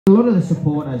A lot of the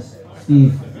supporters,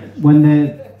 Steve, when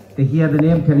they hear the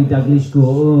name Kenny Dalglish, go,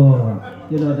 oh,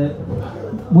 you know,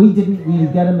 that we didn't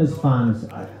really get him as fans.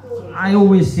 I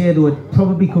always say, though, it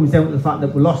probably comes down to the fact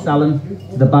that we lost Alan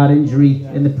to the bad injury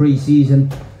in the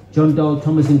pre-season. John Dowell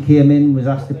Thomason came in, was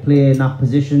asked to play in that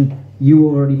position. You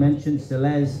already mentioned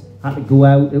Celez had to go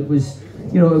out. It was,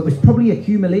 you know, it was probably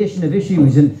accumulation of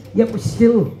issues, and yet we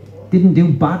still didn't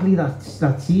do badly that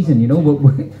season. You know,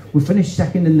 we finished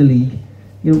second in the league.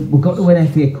 You know, we got to an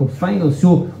FA Cup final.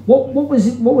 So, what was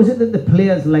it that the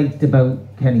players liked about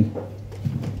Kenny?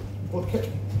 Okay.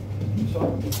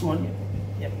 Sorry. Go on,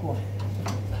 yeah, go on.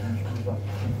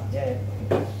 Yeah.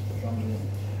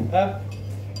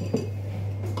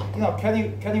 You know,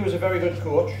 Kenny was a very good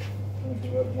coach.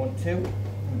 1, 2.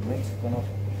 Right, gone off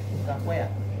that way.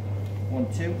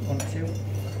 1, 2, 1, 2.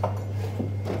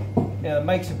 Yeah, the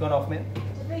mics have gone off, mate.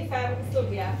 Really fair, we can still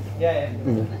be out. Yeah. Do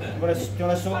you want to sort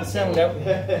the sound out?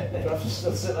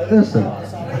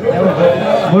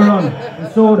 We're on.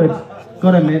 We're sorted.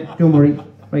 Got it, mate. Don't worry.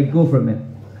 Right, go for it, mate.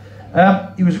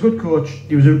 He was a good coach.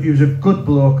 He was a good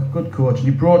bloke, good coach, and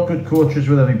he brought good coaches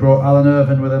with him. He brought Alan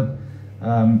Irvine with him,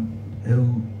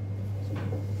 who,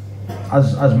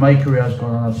 as my career has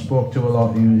gone on, I've spoke to a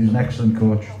lot. He was an excellent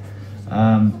coach,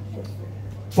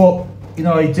 but you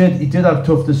know, he did have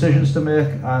tough decisions to make,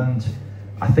 and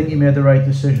I think he made the right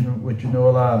decision with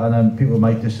Ginola, and people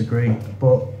might disagree,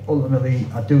 but ultimately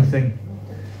I do think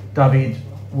David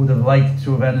would have liked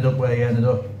to have ended up where he ended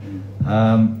up.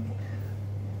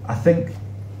 I think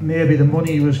maybe the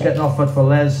money he was getting offered for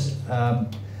Les,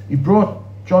 he brought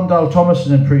John Dowell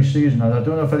Thomason in pre-season, and I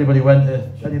don't know if anybody went to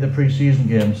any of the pre-season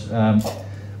games.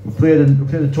 We played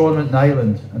a tournament in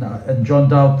Ireland, and John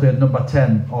Dowell played number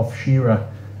 10 off Shearer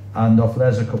and off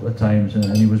Les a couple of times,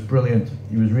 and he was brilliant.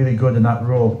 He was really good in that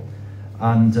role,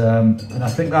 and I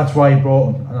think that's why he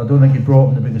brought him. And I don't think he brought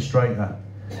him to be the striker.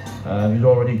 He'd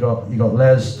already got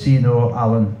Les, Tino,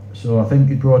 Alan. So I think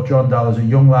he brought John Dowell as a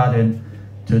young lad in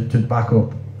to back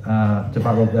up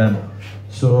them.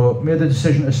 So made the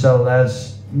decision to sell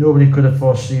Les. Nobody could have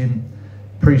foreseen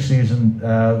pre-season.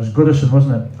 It was Goodison,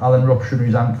 wasn't it? Alan rupturing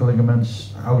his ankle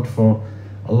ligaments, out for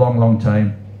a long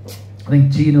time. I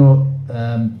think Tino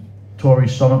tore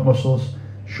his stomach muscles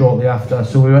shortly after.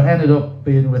 So we ended up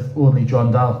being with only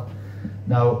John Dowell.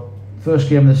 Now, first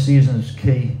game of the season is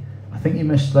key. I think he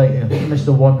missed a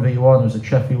 1v1. It was at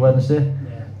Sheffield Wednesday.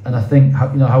 And I think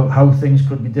how things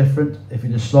could be different if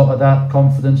he'd have slotted that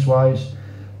confidence-wise.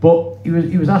 But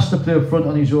he was asked to play up front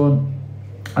on his own,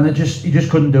 and he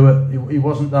just couldn't do it.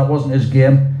 That wasn't his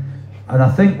game. And I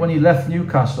think when he left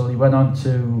Newcastle, he went on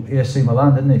to AC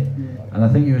Milan, didn't he? Yeah. And I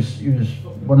think he was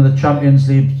one of the Champions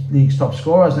League's top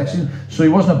scorers next season. So he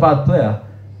wasn't a bad player,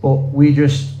 but we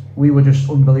were just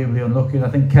unbelievably unlucky. And I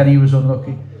think Kenny was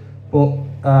unlucky, but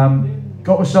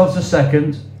got ourselves a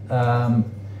second.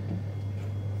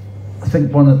 I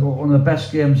think one of the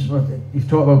best games. You've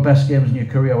talked about best games in your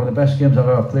career. One of the best games I've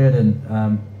ever played in,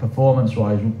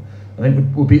 performance-wise. I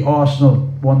think we beat Arsenal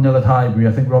 1-0 at Highbury.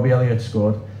 I think Robbie Elliott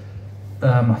scored.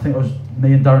 I think it was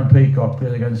me and Darren Peacock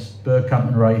played against Bergkamp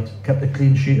and Wright. Kept a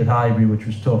clean sheet at Highbury, which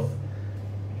was tough.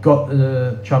 Got to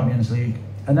the Champions League,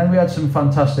 and then we had some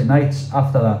fantastic nights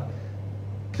after that.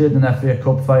 Played in an FA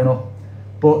Cup final.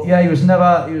 But yeah, he was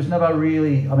never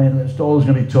really. I mean, it's always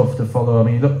going to be tough to follow. I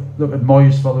mean, look at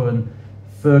Moyes following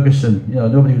Ferguson. You know,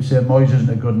 nobody would say Moyes isn't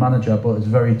a good manager, but it's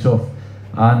very tough.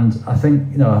 And I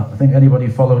think anybody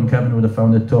following Kevin would have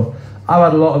found it tough. I've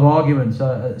had a lot of arguments,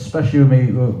 especially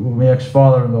with my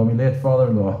ex-father-in-law, my late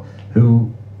father-in-law,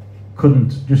 who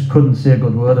couldn't say a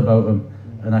good word about him,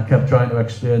 and I kept trying to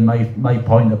explain my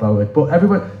point about it. But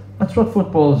that's what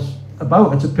football's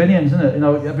about. It's opinions, isn't it? You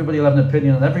know, everybody will have an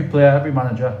opinion on every player, every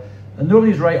manager, and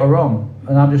nobody's right or wrong.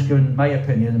 And I'm just giving my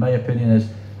opinion. And my opinion is,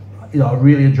 you know, I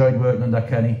really enjoyed working under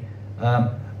Kenny. I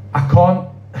can't.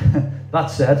 That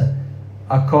said,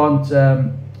 I can't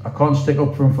stick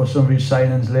up for him for some of his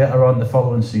signings later on the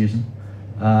following season.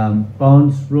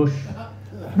 Barnes, Rush.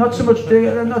 Not so much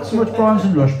Barnes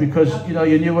and Rush, because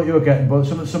you knew what you were getting. But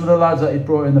some of the lads that he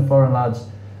brought in, the foreign lads,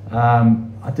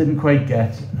 I didn't quite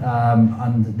get,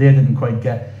 and they didn't quite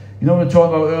get. You know, we were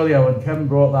talking about earlier when Kevin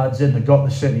brought lads in that got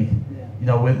the city. Yeah. You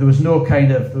know, there was no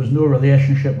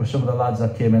relationship with some of the lads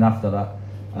that came in after that.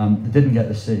 They didn't get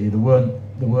the city. They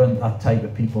weren't that type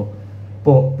of people.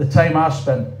 But the time I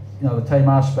spent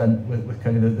with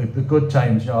Kenny, the good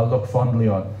times, I look fondly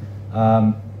on.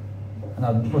 And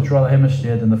I'd much rather him have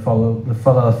stayed than the fella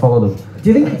that followed him.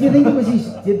 Do you think it was his?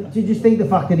 Do you just think the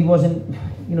fact that he wasn't,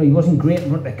 he wasn't great in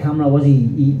front of the camera, was he?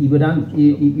 He would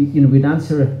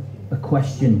answer a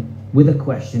question with a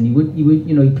question. He would,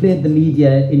 you know, he played the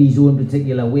media in his own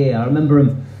particular way. I remember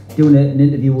him doing an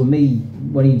interview with me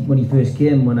when he first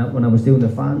came, when I was doing the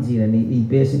fanzine, and he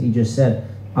basically just said,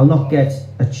 "I'll not get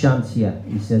a chance here,"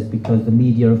 he says, "because the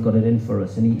media have got it in for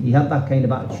us." And he had that kind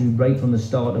of attitude right from the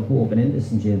start of walking into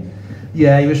St James.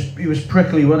 Yeah, he was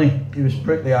prickly, wasn't he? He was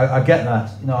prickly. I get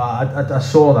that. You know, I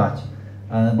saw that,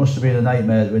 and it must have been a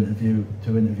nightmare to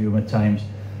interview him at times.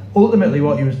 Ultimately,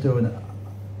 what he was doing,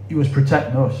 he was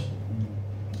protecting us,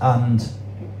 and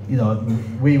you know,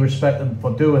 we respect him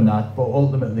for doing that. But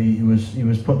ultimately, he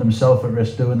was putting himself at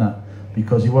risk doing that,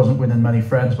 because he wasn't winning many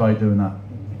friends by doing that.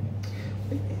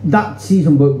 That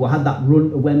season we had that run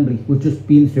to Wembley. We've just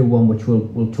been through one which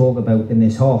we'll talk about in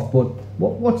this half. But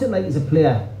what's it like as a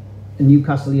player, a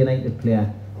Newcastle United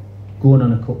player, going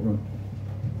on a cup run?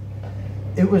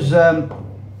 It was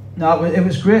it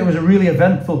was great. It was a really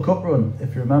eventful cup run.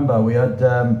 If you remember, we had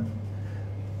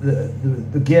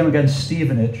the game against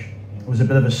Stevenage was a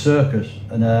bit of a circus,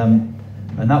 and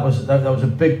that was a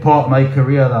big part of my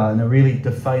career, that, and a really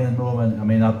defining moment. I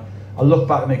mean, I look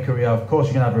back at my career. Of course,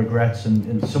 you can have regrets,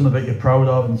 and some of it you're proud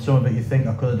of, and some of it you think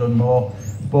I could have done more.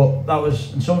 But that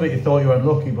was, and some of it you thought you were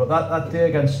unlucky. But that day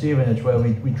against Stevenage, where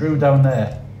we drew down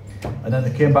there, and then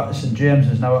they came back to St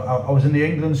James's. Now I was in the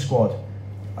England squad.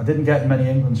 I didn't get in many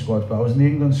England squads, but I was in the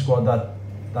England squad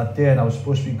that day, and I was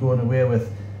supposed to be going away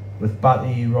with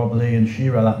Batty, Rob Lee, and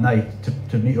Shearer that night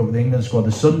to meet up with the England squad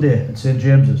the Sunday at St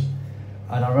James's.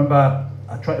 And I remember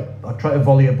I tried to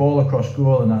volley a ball across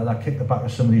goal, and I kicked the back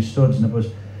of some of these studs, and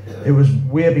it was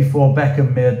way before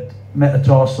Beckham made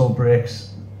metatarsal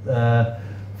breaks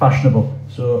fashionable.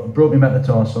 So I broke my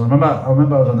metatarsal. I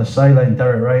remember I was on the sideline.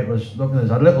 Derek Wright was looking at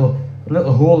this. I had a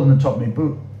little hole in the top of my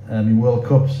boot, my World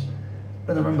Cups.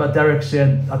 And I remember Derek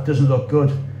saying, "That doesn't look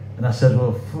good." And I said,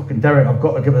 "Well, fucking Derek, I've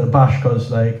got to give it a bash, because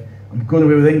like I'm going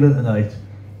away with England tonight.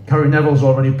 Gary Neville's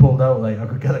already pulled out. Like I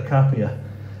could get a cap here."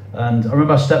 And I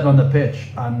remember stepping on the pitch,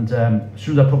 and as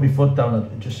soon as I put my foot down,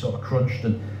 it just sort of crunched,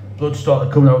 and blood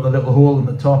started coming out of the little hole in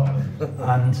the top,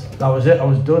 and that was it. I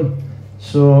was done.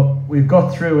 So we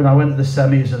got through, and I went to the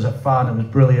semis as a fan. It was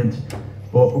brilliant,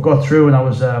 but we got through, and I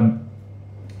was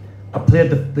I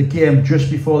played the game just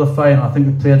before the final. I think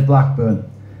we played Blackburn,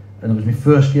 and it was my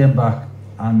first game back,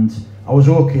 and I was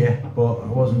okay, but I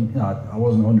wasn't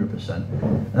 100%.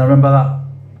 And I remember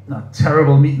that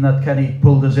terrible meeting that Kenny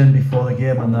pulled us in before the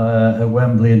game at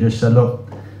Wembley, and just said, "Look,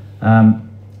 I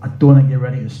don't think you're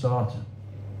ready to start."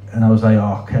 And I was like,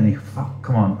 "Oh, Kenny, fuck,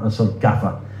 come on." I said,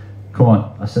 "Gaffer, come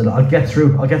on." I said, I'll get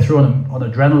through on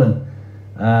adrenaline."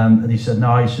 And he said,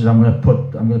 "No," he said, I'm gonna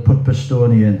put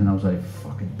Pistoni in." And I was like,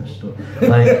 "Fucking Pistoni."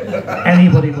 Like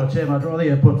anybody but him. I'd rather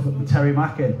you put Terry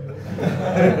Mack in.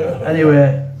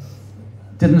 Anyway,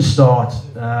 didn't start.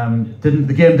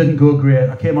 The game didn't go great.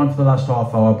 I came on for the last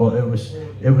half hour, but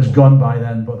it was gone by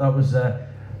then. But that was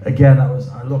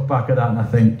I look back at that, and I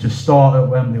think to start at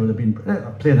Wembley would have been.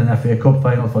 I played an FA Cup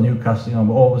final for Newcastle. You know,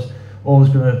 I'm always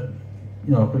going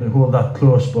to hold that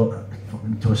close, but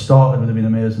to a start it would have been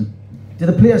amazing. Do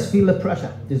the players feel the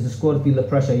pressure? Does the squad feel the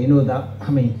pressure? You know that.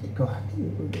 I mean, God,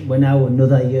 we're now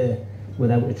another year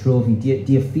without a trophy.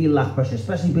 Do you feel that pressure,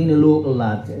 especially being a local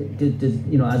lad? Does,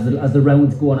 you know, as the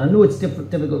rounds go on? I know it's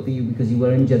difficult for you because you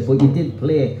were injured, but you did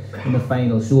play in the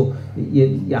final, so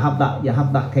you have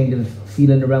that kind of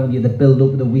feeling around you. The build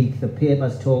up of the week, the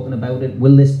papers talking about it.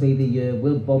 Will this be the year?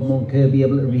 Will Bob Moncur be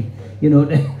able to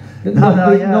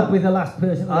not be the last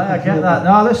person? I get that.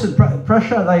 No, listen,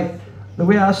 pressure. Like the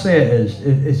way I say it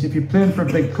is if you're playing for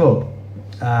a big club.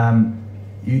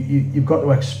 You've got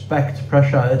to expect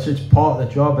pressure. It's part of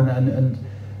the job, and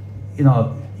you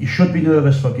know, you should be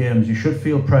nervous for games. You should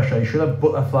feel pressure. You should have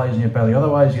butterflies in your belly.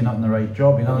 Otherwise, you're not in the right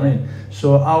job. You know what I mean?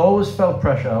 So I always felt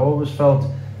pressure. I always felt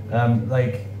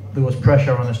like there was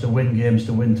pressure on us to win games,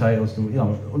 to win titles.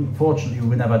 Unfortunately,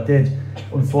 we never did.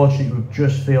 Unfortunately, we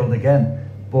just failed again.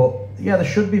 But yeah, there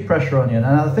should be pressure on you, and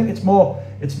I think it's more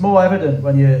evident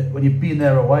when you've been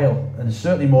there a while, and it's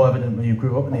certainly more evident when you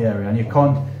grew up in the area, and you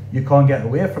can't get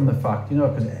away from the fact, you know,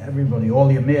 because everybody,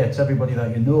 all your mates, everybody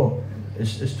that you know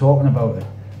is talking about it.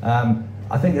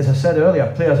 I think, as I said earlier,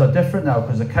 players are different now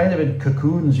because they're kind of in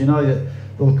cocoons, you know.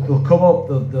 They'll come up,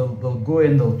 they'll go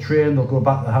in, they'll train, they'll go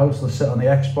back to the house, they'll sit on the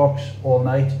Xbox all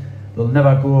night, they'll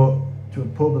never go to a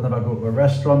pub, they'll never go to a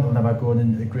restaurant, they'll never go and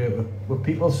integrate with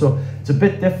people. So it's a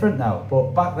bit different now.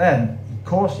 But back then, of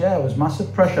course, yeah, it was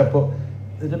massive pressure, but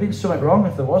there'd have been something wrong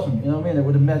if there wasn't, you know what I mean? It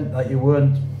would have meant that you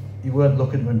weren't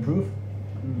looking to improve.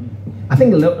 I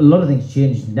think a lot of things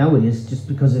changed nowadays just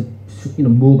because of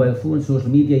mobile phones, social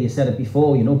media. You said it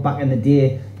before, back in the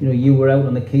day, you were out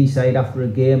on the quayside after a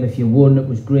game. If you won, it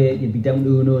was great. You'd be down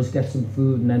to Uno's, get some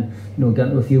food, and then get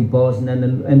into a few bars, and then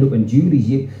end up in Julie's.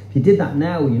 If you did that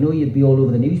now, you'd be all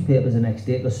over the newspapers the next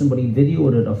day because somebody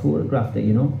videoed it or photographed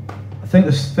it. I think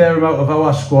the fair amount of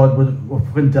our squad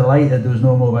were delighted there was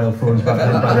no mobile phones back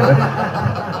then, by the way.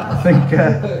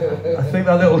 I think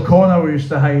that little corner we used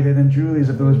to hide in Julie's,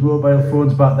 if there was mobile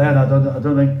phones back then, I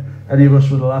don't think any of us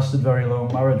would have lasted very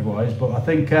long marriage-wise. But I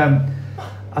think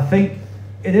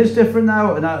it is different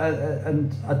now, and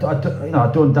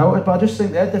I don't doubt it. But I just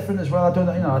think they're different as well. I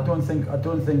don't think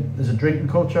there's a drinking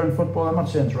culture in football. I'm not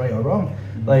saying it's right or wrong.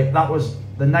 Like, that was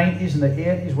the 90s and the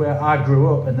 80s where I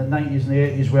grew up, and the 90s and the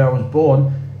 80s where I was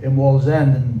born in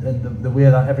Wallsend, and the way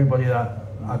that everybody that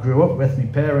I grew up with, my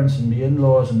parents and my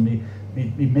in-laws and me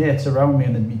mates around me,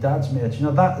 and then my dad's mates,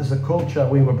 that is the culture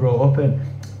we were brought up in.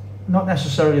 Not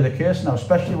necessarily the case now,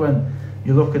 especially when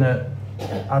you're looking at,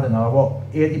 I don't know,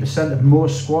 what, 80% of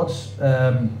most squads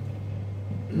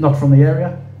not from the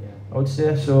area, I would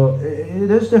say. So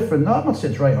it is different. No, I'm not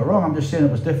saying it's right or wrong, I'm just saying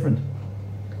it was different.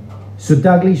 So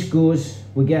Dalglish goes,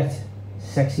 we get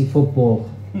sexy football.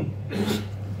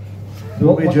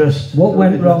 What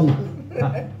went wrong?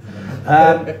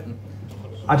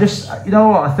 I just,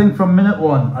 I think from minute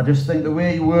one, I just think the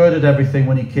way he worded everything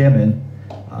when he came in,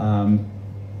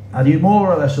 and he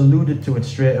more or less alluded to it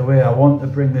straight away. I want to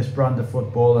bring this brand of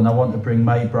football, and I want to bring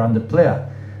my brand of player.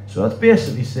 So that's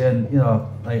basically saying,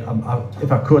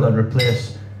 if I could, I'd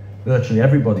replace virtually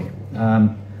everybody.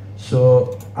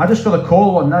 So I just got a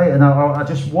call one night, and I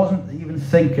just wasn't even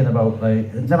thinking about,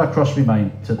 it never crossed my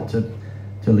mind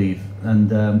to leave.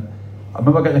 And I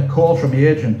remember getting a call from the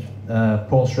agent,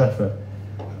 Paul Stretford,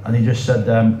 and he just said,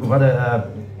 we've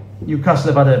had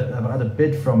Newcastle have had a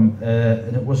bid from,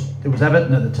 and it was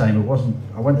Everton at the time. It wasn't.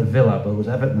 I went to Villa, but it was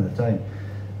Everton at the time.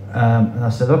 And I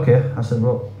said, okay. I said,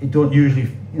 well, he don't usually,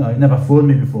 he never phoned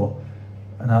me before,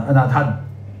 and I'd had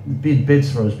been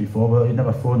bids for us before, but he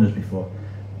never phoned us before.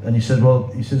 And he said, well,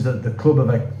 that the club have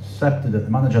accepted it.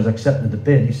 The manager has accepted the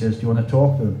bid. He says, do you want to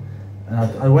talk to them? And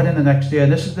I went in the next day,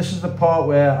 and this is the part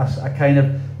where I kind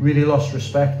of really lost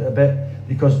respect a bit,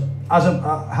 because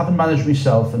having managed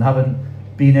myself and having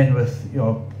been in with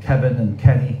Kevin and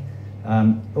Kenny,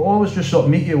 they always just sort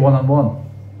of meet you one-on-one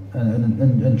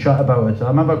and chat about it. I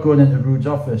remember going into Rude's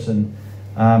office, and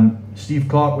Steve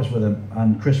Clark was with him,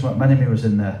 and Chris McMenemy was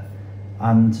in there,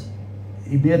 and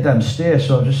he made them stay.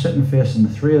 So I was just sitting facing the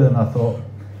three of them, and I thought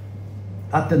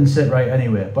that didn't sit right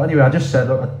anyway. But anyway, I just said,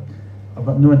 look, I've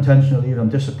got no intention of leaving. I'm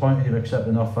disappointed you've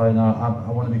accepted an offer, and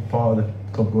I want to be part of the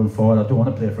club going forward. I don't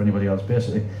want to play for anybody else,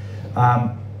 basically.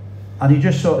 And he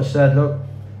just sort of said, look,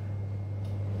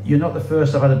 you're not the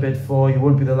first I've had a bid for. You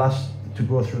won't be the last to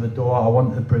go through the door. I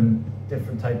want to bring a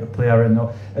different type of player in.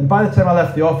 And by the time I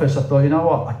left the office, I thought, you know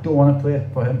what, I don't want to play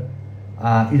for him.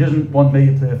 He doesn't want me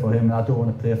to play for him, and I don't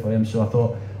want to play for him. So I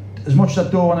thought, as much as I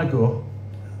don't want to go,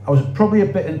 I was probably a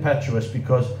bit impetuous,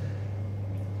 because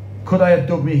could I have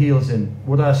dug my heels in?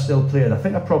 Would I have still played? I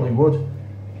think I probably would.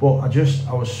 But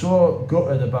I was so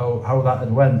gutted about how that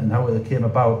had went and how it came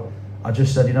about. I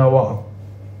just said, you know what, I've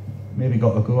maybe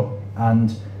got to go,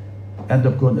 and end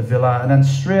up going to Villa. And then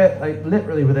straight,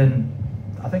 literally within,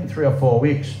 I think 3 or 4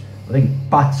 weeks, I think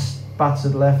Bats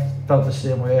had left, felt the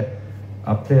same way.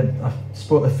 I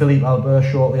spoke to Philippe Albert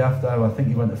shortly after. I think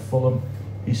he went to Fulham.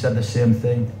 He said the same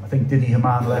thing. I think Didi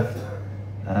Hamann left,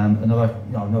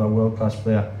 another world-class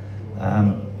player.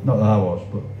 Not that I was,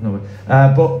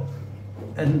 but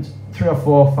and 3 or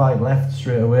 4 or 5 left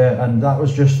straight away, and that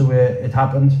was just the way it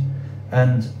happened.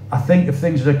 And I think if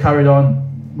things had carried on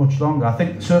much longer, I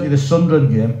think certainly the Sunderland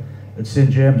game at St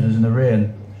James's in the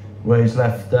rain, where he's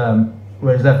left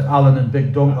Alan and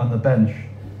Big Dunk on the bench,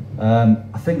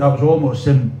 I think that was almost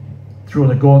him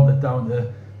throwing a gauntlet down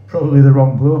to probably the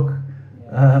wrong bloke.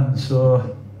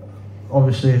 So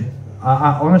obviously,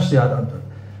 I honestly,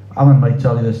 Alan might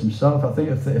tell you this himself. I think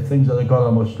if things had got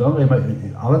on much longer,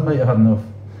 Alan might have had enough.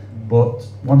 But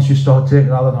once you start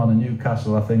taking Alan on in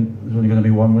Newcastle, I think there's only going to be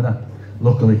one winner,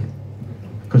 luckily,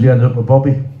 because you ended up with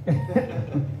Bobby.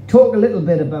 Talk a little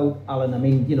bit about Alan. I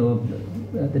mean,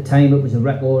 at the time it was a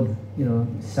record,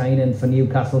 signing for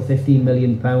Newcastle, £15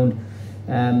 million.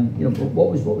 What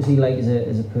was he like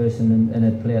as a person and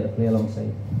a player to play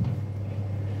alongside?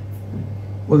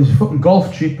 Well, he's a fucking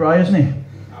golf cheap, right, isn't he?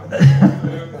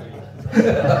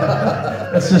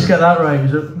 Let's just get that right.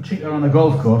 He's a cheater on the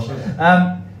golf course.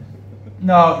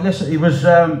 No, listen, he was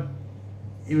the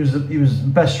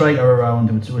best striker around.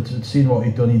 We'd seen what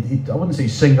he'd done. I wouldn't say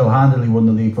single-handedly won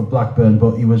the league for Blackburn,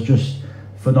 but he was just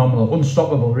phenomenal,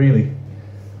 unstoppable really,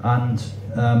 and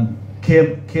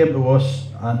came to us,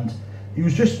 and he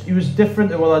was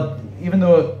different to even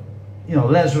though, you know,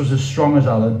 Les was as strong as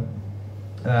Alan.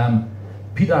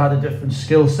 Peter had a different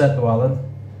skill set to Alan.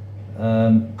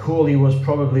 Coley was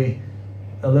probably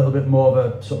a little bit more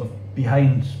of a sort of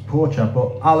behind poacher,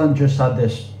 but Alan just had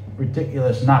this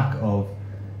ridiculous knack of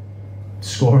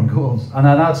scoring goals. And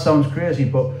that sounds crazy,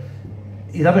 but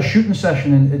he'd have a shooting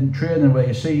session in training where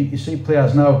you see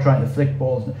players now trying to flick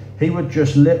balls. He would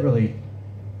just literally,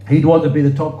 he'd want to be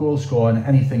the top goal scorer in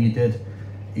anything he did.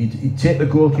 He'd take the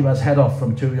goalkeeper's head off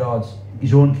from 2 yards,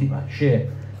 his own keeper, Shea,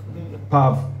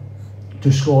 Pav,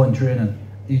 to score in training.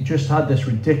 He just had this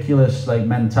ridiculous like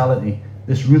mentality,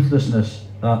 this ruthlessness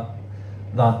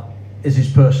that is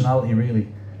his personality really.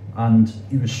 And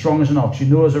he was strong as an ox. You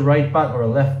know, as a right back or a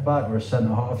left back or a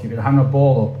centre half, you could hang a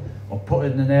ball up or put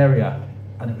it in an area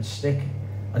and it would stick.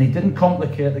 And he didn't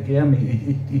complicate the game.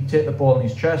 He'd take the ball in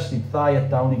his chest, he'd thigh it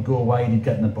down, he'd go wide, he'd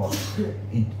get in the box.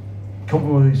 He'd come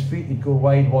with his feet, he'd go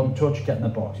wide, one touch, get in the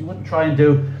box. He wouldn't try and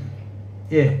do,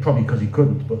 probably because he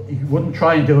couldn't, but he wouldn't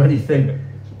try and do anything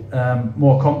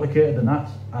more complicated than that.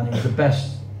 And he was the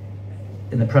best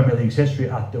in the Premier League's history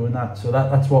at doing that. So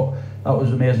that's what that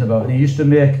was amazing about. And he used to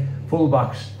make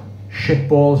fullbacks shit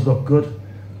balls look good,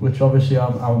 which obviously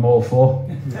I'm all for.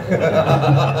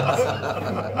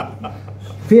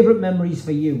 Favourite memories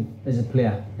for you as a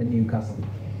player at Newcastle?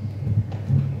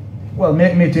 Well,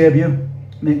 make me debut,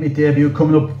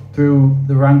 coming up through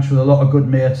the ranks with a lot of good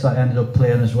mates that I ended up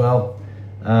playing as well.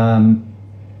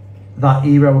 That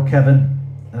era with Kevin,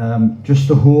 just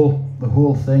the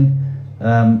whole thing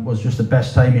was just the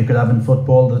best time you could have in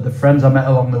football. The friends I met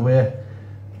along the way,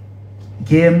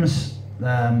 games,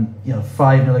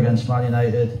 5-0 against Man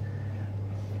United.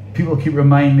 People keep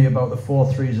reminding me about the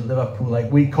 4-3s at Liverpool. Like,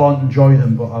 we can't enjoy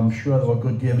them, but I'm sure they were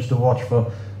good games to watch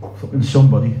for fucking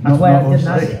somebody. That's why I didn't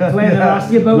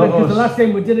ask you about it, because the last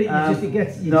time we did it, I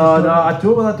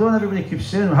don't. Everybody keeps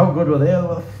saying how good were they. They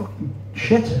were fucking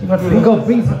shit. We got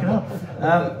beat.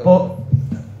 But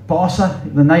Barca,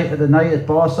 the night at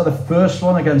Barca, the first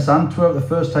one against Antwerp, the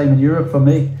first time in Europe for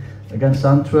me against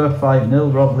Antwerp,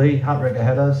 5-0. Rob Lee, hat-trick of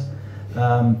headers.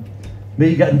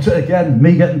 Me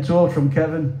getting told from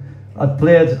Kevin. I'd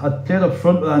played up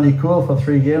front with Andy Cole for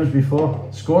 3 games before.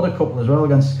 Scored a couple as well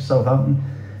against Southampton.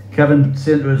 Kevin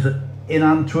saying to us in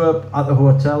Antwerp at the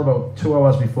hotel about 2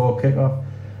 hours before kick-off,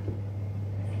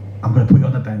 I'm going to put you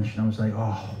on the bench. And I was like,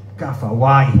 oh, Gaffer,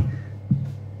 why?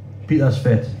 Peter's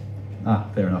fit.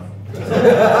 Fair enough.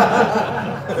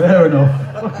 Fair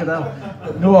enough. Fucking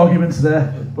hell. No arguments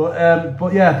there. But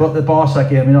the Barca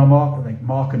game,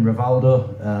 Mark and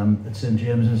Rivaldo at St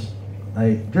James's,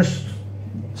 just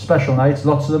special nights,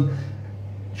 lots of them.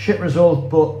 Shit result,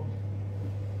 but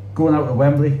going out to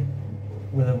Wembley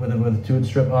with a tune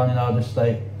strip on, just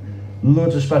like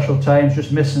loads of special times.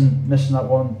 Just missing that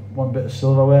one bit of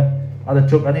silverware. I'd have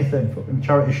took anything. Fucking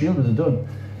Charity Shield would have done.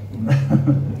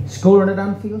 Scoring at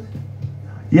Anfield?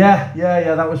 Yeah.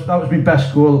 That was my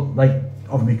best goal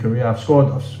of my career. I've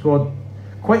scored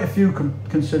quite a few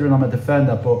considering I'm a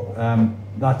defender, but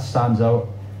that stands out.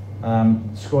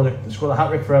 Scored a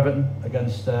hat-trick for Everton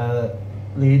against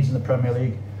Leeds in the Premier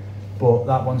League, but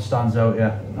that one stands out.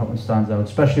 Yeah, that one stands out,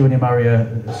 especially when you marry a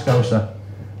Scouser.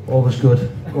 Always good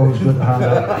to hand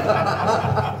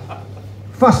out.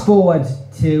 Fast forward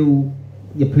to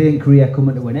your playing career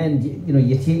coming to an end.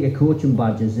 You take your coaching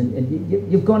badges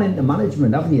and you've gone into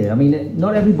management, haven't you? I mean,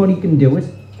 not everybody can do it.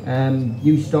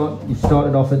 You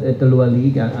started off at the lower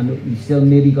league, and you still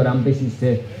maybe got ambitions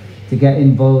to get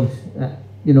involved,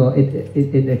 in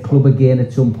a club again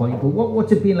at some point. But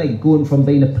what's it been like going from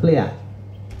being a player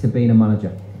to being a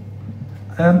manager?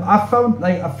 I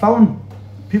found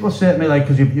people say to me,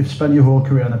 because you've spent your whole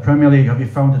career in the Premier League, have you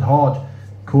found it hard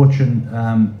coaching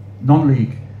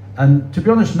non-league? And to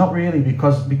be honest, not really,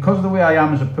 because of the way I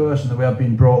am as a person, the way I've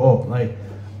been brought up,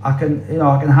 I can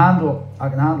handle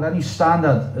any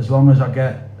standard as long as I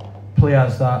get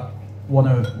players that want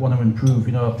to improve.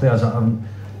 Players that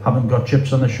haven't got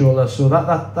chips on the shoulder. So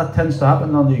that tends to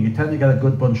happen on league. You tend to get a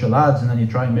good bunch of lads, and then you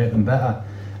try and make them better.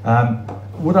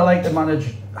 Would I like to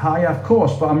manage higher? Of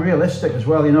course, but I'm realistic as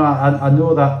well. I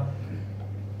know that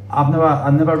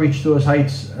I've never reached those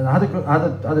heights. And I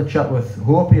had a chat with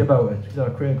Hopi about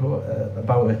it, Craig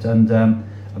about it, and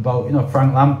about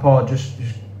Frank Lampard just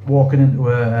walking into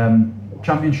a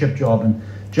championship job, and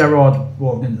Gerrard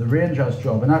walking into the Rangers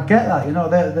job, and I get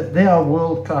that. They are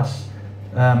world class,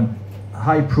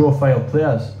 high profile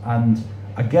players, and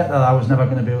I get that I was never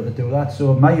going to be able to do that.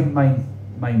 So my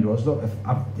mind was, look,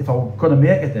 if I'm going to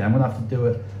make it there, I'm going to have to do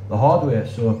it the hard way.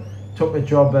 So took a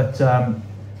job at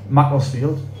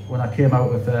Macclesfield, when I came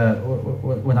out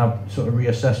of, when I sort of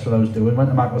reassessed what I was doing, went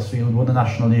to Macclesfield, won the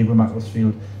National League with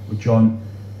Macclesfield with John,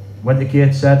 went to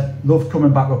Gateshead, loved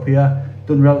coming back up here,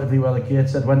 done relatively well at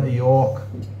Gateshead, went to York,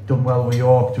 done well with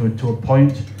York to a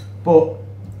point, but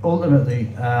ultimately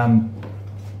I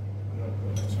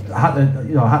had to,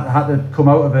 you know, had to come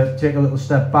out of it, take a little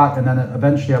step back, and then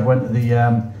eventually I went to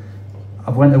the I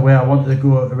went to where I wanted to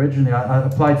go originally. I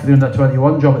applied for the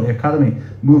under-21 job at the academy,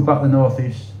 moved back to the North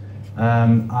East,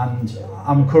 and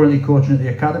I'm currently coaching at the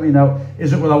academy now.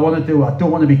 Is it what I want to do? I don't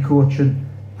want to be coaching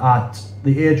at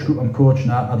the age group I'm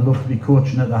coaching at. I'd love to be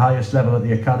coaching at the highest level at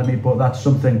the academy, but that's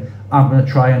something I'm going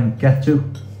to try and get to.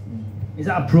 Is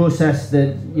that a process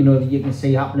that, you know, you can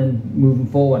see happening moving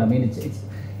forward? I mean,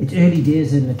 it's early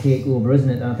days in the takeover, isn't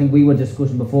it? And I think we were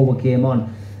discussing before we came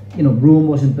on, you know, Rome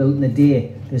wasn't built in a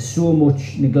day. There's so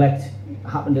much neglect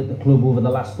happened at the club over the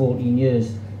last 14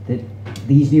 years that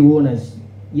these new owners,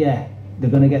 yeah, they're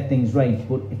going to get things right,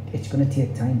 but it's going to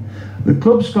take time. The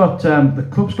club's got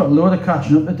a load of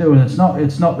catching up to do, and it's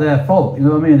not their fault. You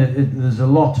know what I mean? There's a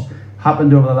lot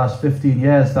happened over the last 15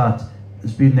 years that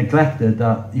has been neglected,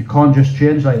 that you can't just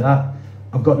change like that.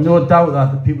 I've got no doubt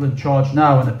that the people in charge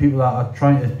now and the people that are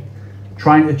trying to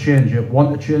change it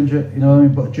want to change it. You know what I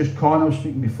mean? But it just can't. I was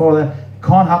speaking before there. It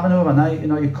can't happen overnight. You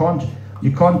know, you can't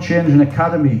change an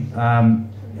academy,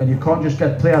 and you can't just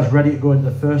get players ready to go into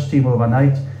the first team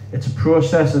overnight. It's a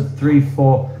process of 3,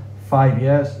 4, 5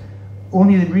 years.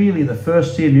 Only really the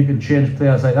first team you can change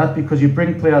players like that, because you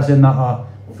bring players in that are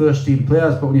first team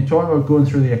players. But when you're talking about going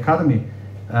through the academy,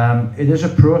 it is a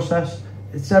process.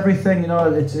 It's everything. You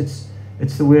know, it's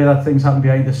the way that things happen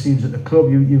behind the scenes at the club.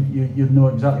 You know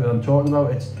exactly what I'm talking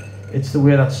about. It's the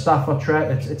way that staff are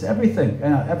treated. It's everything. You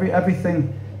know,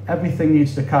 everything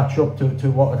needs to catch up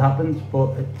to what had happened,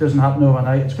 but it doesn't happen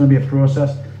overnight. It's going to be a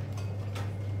process.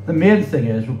 The main thing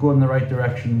is we're going in the right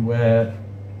direction where,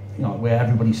 you know, where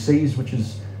everybody sees, which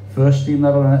is first team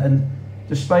level, and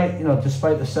despite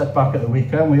the setback at the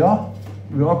weekend, we are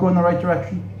going in the right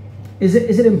direction. Is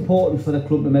it important for the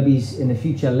club to maybe in the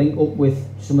future link up with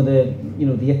some of the, you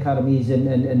know, the academies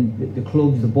and the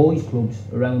clubs, the boys clubs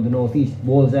around the North East,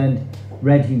 Wallsend,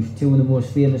 Redheath, two of the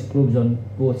most famous clubs on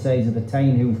both sides of the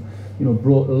Tyne, who've, you know,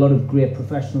 brought a lot of great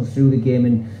professionals through the game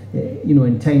and, you know,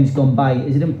 in times gone by.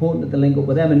 Is it important that they link up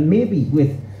with them, and maybe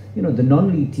with, you know, the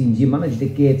non-league teams? You managed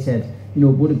at Gateshead, you know,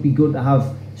 would it be good to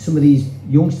have some of these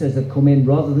youngsters that come in,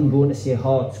 rather than going to say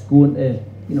Hearts, going to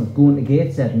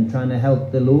Gateshead and trying to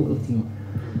help the local team?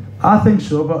 I think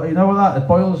so, but you know what,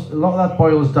 a lot of that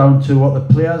boils down to what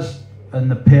the players and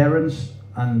the parents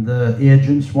and the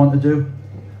agents want to do.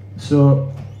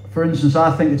 So, for instance,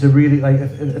 I think it's a really, like,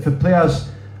 if a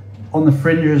player's on the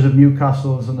fringes of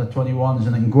Newcastle's and the 21s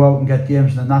and they can go out and get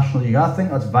games in the National League, I think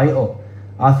that's vital.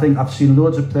 I think I've seen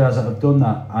loads of players that have done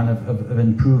that and have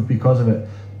improved because of it.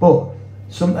 But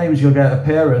sometimes you'll get a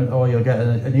parent or you'll get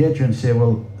an agent say,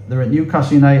 well, they're at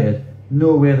Newcastle United,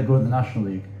 no way they're going to the National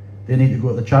League. They need to go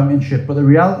to the Championship. But the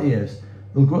reality is,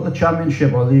 they'll go to the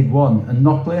Championship or League One and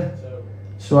not play.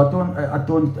 So I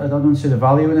don't see the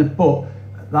value in it. But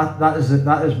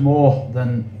that's more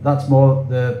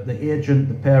the agent,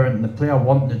 the parent, and the player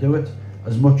wanting to do it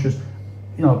as much as,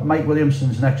 you know, Mike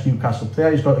Williamson's next Newcastle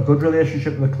player. He's got a good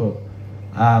relationship with the club.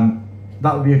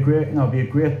 That would be a great.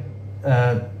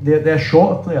 They're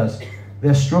short of players.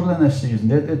 They're struggling this season.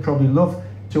 They'd probably love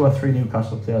 2 or 3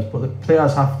 Newcastle players, but the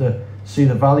players have to see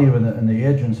the value, and the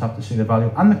agents have to see the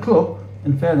value, and the club,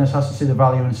 in fairness, has to see the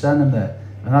value and send them there.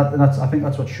 And I think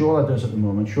that's what Shola does at the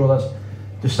moment. Shola's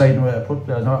deciding where to put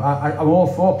players. Now, I'm all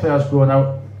for players going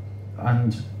out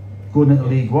and going into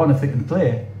League One if they can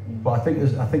play, but I think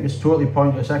it's totally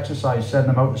pointless exercise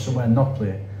sending them out to somewhere and not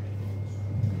play.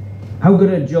 How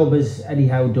good a job has Eddie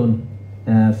Howe done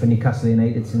for Newcastle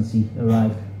United since he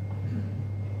arrived?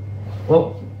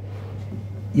 Well,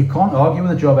 you can't argue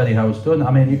with the job Eddie Howe's done. I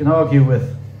mean, you can argue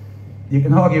with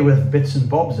bits and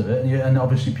bobs of it, and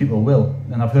obviously people will.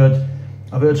 And I've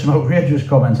heard some outrageous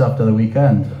comments after the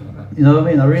weekend. You know what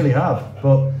I mean? I really have.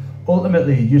 But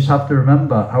ultimately, you just have to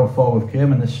remember how far we've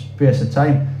came in this space of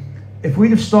time. If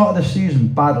we'd have started the season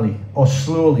badly or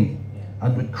slowly,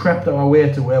 and we'd crept our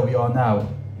way to where we are now,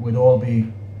 we'd all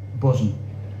be buzzing.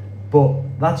 But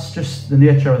that's just the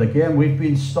nature of the game. We've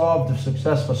been starved of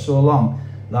success for so long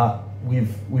that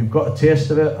we've got a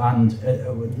taste of it,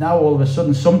 and now all of a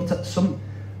sudden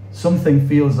something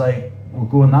feels like we're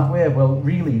going that way. Well,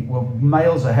 really, we're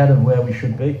miles ahead of where we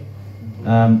should be.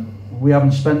 We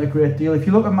haven't spent a great deal. If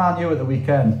you look at Man U at the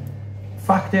weekend,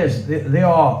 fact is they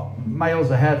are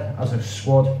miles ahead as a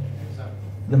squad.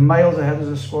 They're miles ahead as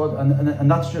a squad, and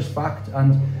that's just fact.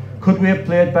 And Could we have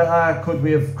played better? Could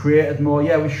we have created more?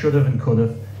 Yeah, we should have and could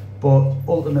have. But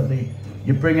ultimately,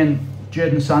 you're bringing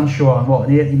Jadon Sancho on, what,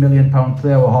 an £80 million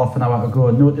player with half an hour to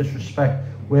go. No disrespect,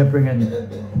 we're bringing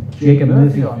Jacob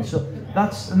Murphy on. So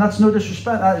that's no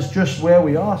disrespect. That is just where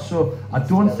we are. So I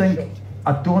don't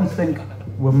think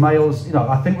we're miles. You know,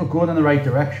 I think we're going in the right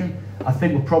direction. I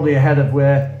think we're probably ahead of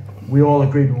where we all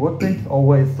agreed we would be, or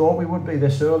we thought we would be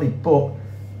this early. But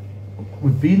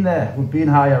we've been there. We've been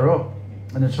higher up,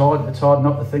 and it's hard. It's hard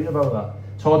not to think about that.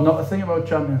 It's hard not to think about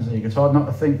Champions League. It's hard not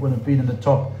to think when we've been in the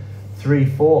top 3,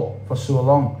 4 for so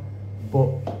long. But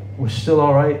we're still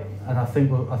all right, and I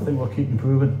think we'll keep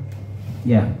improving.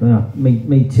 Yeah,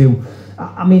 me too.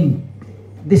 I mean,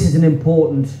 this is an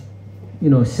important,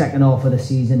 second half of the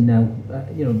season now.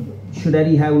 Should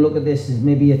Eddie Howe look at this as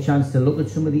maybe a chance to look at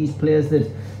some of these players that,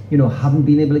 haven't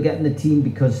been able to get in the team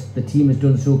because the team has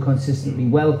done so consistently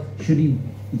well? Should he?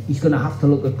 He's going to have to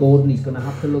look at Gordon. He's going to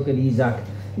have to look at Isaac.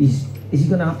 Is he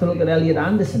going to have to look at Elliot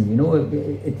Anderson?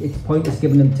 It's pointless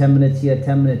giving him 10 minutes here,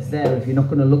 10 minutes there. If you're not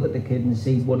going to look at the kid and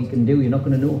see what he can do, you're not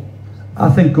going to know. I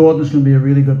think Gordon's going to be a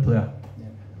really good player.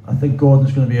 I think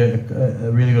Gordon's going to be a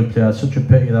really good player. It's such a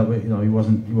pity that he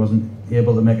wasn't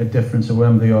able to make a difference at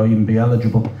Wembley or even be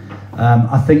eligible.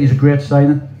 I think he's a great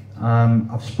signing.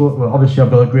 Obviously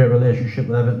I've got a great relationship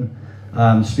with Everton.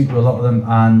 Speak to a lot of them,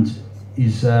 and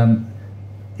he's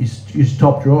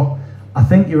top draw. I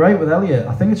think you're right with Elliot.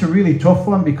 I think it's a really tough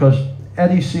one because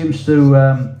Eddie seems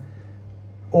to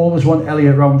always want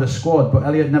Elliot around the squad, but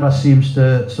Elliot never seems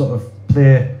to sort of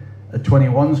play a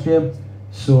 21s game.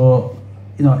 So,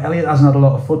 Elliot hasn't had a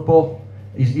lot of football.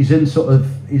 He's in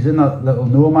that little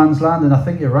no man's land, and I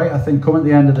think you're right. I think coming at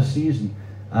the end of the season,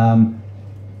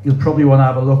 you'll probably want to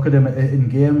have a look at him in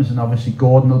games, and obviously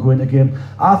Gordon will go into game.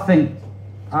 I think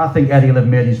Eddie will have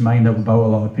made his mind up about a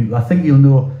lot of people. I think he'll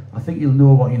know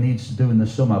what he needs to do in the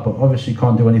summer, but obviously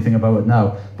can't do anything about it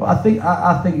now. But I think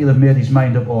he'll have made his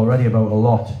mind up already about a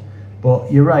lot.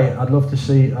 But you're right. I'd love to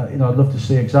see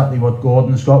exactly what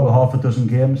Gordon's got with half a dozen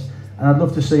games, and I'd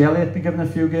love to see Elliot be given a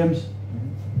few games.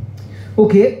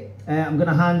 Okay, I'm going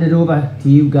to hand it over to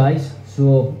you guys.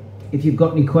 So if you've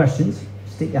got any questions,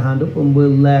 stick your hand up, and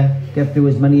we'll get through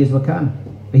as many as we can.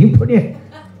 Are you putting it,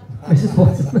 Mrs.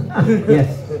 Watson?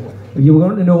 Yes. You were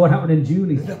going to know what happened in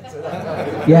Julie's.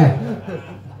 Yeah.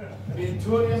 Being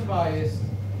totally unbiased,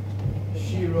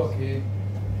 Shearer or Kane?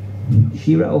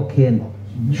 Shearer or Kane?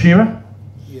 Shearer?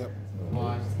 Yep.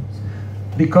 Why?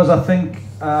 Because I think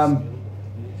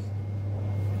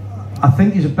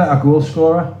he's a better goal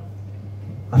scorer.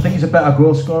 I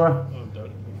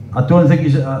don't think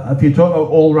he's. If you talk about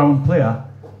all-round player,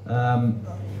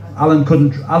 Alan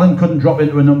couldn't drop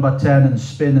into a number 10 and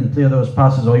spin and play those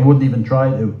passes, or he wouldn't even try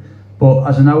to. But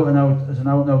as an out and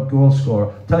out goal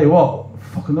scorer, tell you what,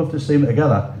 fucking love to see him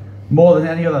together more than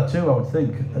any other two, I would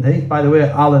think. And he, by the way,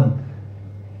 Alan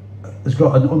has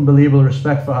got an unbelievable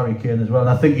respect for Harry Kane as well, and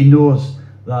I think he knows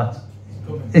that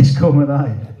it's coming.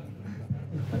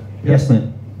 Yes,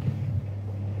 mate.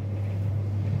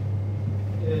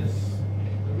 Is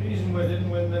the reason we didn't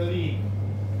win the league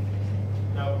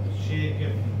now the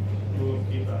shaken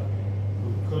goalkeeper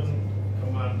who couldn't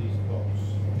command his box?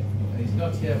 He's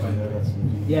not here, by the way.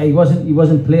 Yeah, he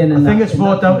wasn't playing in I think it's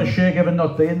more down to Shea Given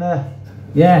not being there.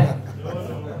 Yeah.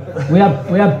 We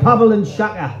had Pavel and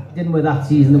Shaka, didn't we, that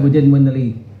season that we didn't win the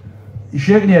league? You're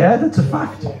shaking your head, it's a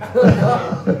fact.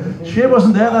 Shea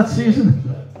wasn't there that season.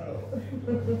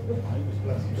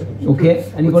 Okay,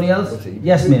 anybody else?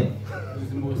 Yes, mate. Who's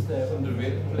the most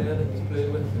underrated player that he's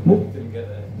played with? Didn't get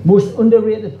there. Most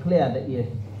underrated player that you...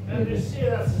 And you see,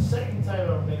 that's the second time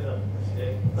I've made that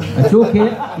mistake. It's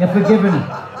okay, you're forgiven.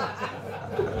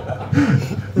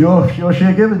 You're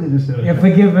Shea Given, you just said. You're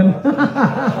forgiven.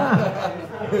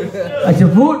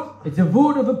 It's a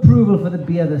vote of approval for the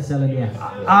beer they're selling here.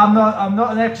 I'm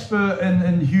not an expert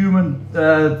in human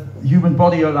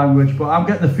body language, but I'm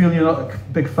getting the feeling you're not a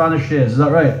big fan of Shea's. Is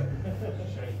that right?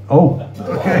 Oh,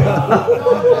 okay.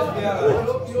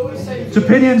 It's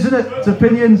opinions, isn't it? It's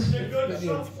opinions.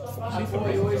 That's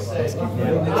what you always say. That's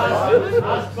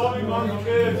coming on the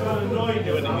curve to annoy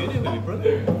you.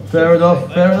 Fair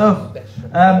enough.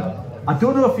 I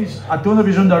don't know if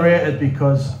he's underrated,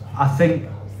 because I think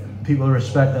people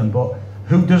respect him, but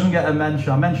who doesn't get a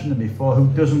mention? I mentioned him before. Who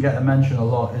doesn't get a mention a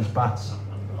lot is Bats.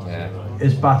 Yeah.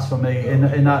 Is Bats for me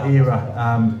in that era.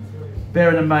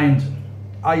 Bearing in mind,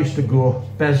 I used to go,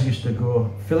 Bez used to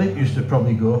go, Philippe used to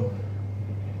probably go,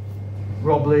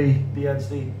 Rob Lee,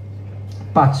 Beardsley.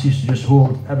 Bats used to just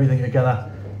hold everything together,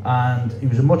 and he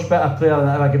was a much better player than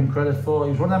I ever give him credit for.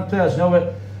 He was one of them players,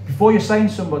 before you sign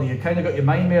somebody, you kind of got your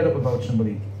mind made up about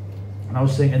somebody. And I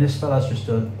was thinking, this fella's just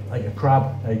like a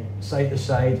crab, like side to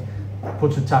side,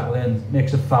 puts a tackle in,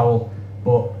 makes a foul,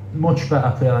 but much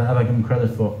better player than I ever give him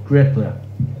credit for. Great player.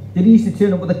 Did he used to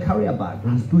turn up with a carrier bag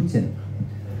with his boots in?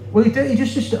 Well, he did. He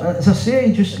just as I say,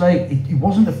 he just like he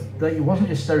wasn't your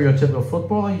stereotypical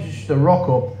footballer. He just a rock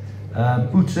up,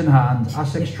 boots in hand,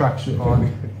 Asics tracksuit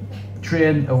on,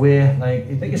 train away like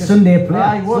a Sunday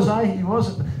player. He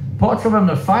was. Apart from having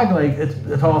a fag like at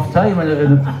half time, and he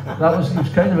was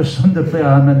kind of a Sunday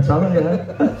player mentality.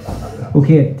 Yeah.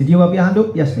 Okay, did you have your hand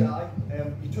up? Yes, mate.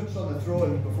 You touched on the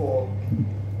throwing before.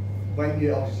 When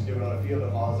you obviously do it on a field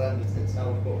at Mars End, it's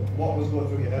out. But what was going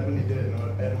through your head when you did it in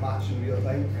a match in real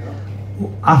time? You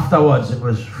know? Afterwards, it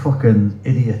was fucking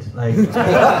idiot. Like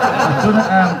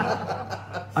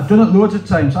I've done it loads of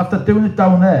times. After doing it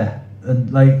down there,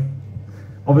 and like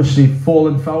obviously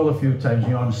fallen foul a few times,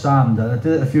 you know, on sand. And I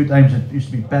did it a few times. It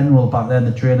used to be Benwell back there in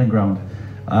the training ground.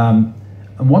 And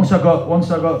once I got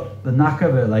the knack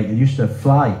of it, like it used to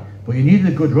fly. But you needed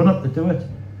a good run up to do it.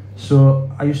 So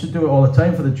I used to do it all the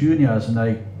time for the juniors, and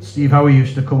like Steve Howie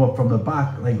used to come up from the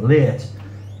back like late,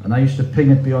 and I used to ping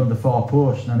it beyond the far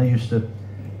post, and then I used to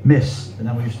miss, and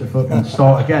then we used to fucking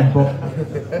start again. But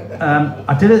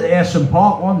I did it at Ayson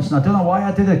Park once, and I don't know why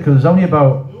I did it, because there's only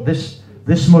about this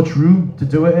much room to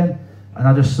do it in, and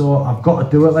I just thought I've got to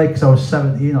do it, like, because I was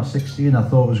 17 or 16, I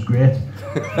thought it was great.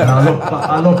 And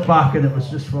I looked back and it was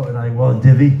just fucking like, well,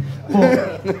 divvy.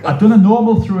 But I'd done a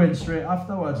normal throw in straight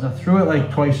afterwards, and I threw it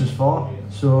like twice as far.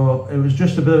 So it was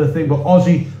just a bit of a thing. But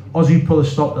Aussie put a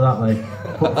stop to that, like,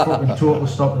 put a fucking total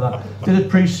stop to that. Did it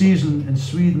pre-season in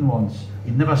Sweden once.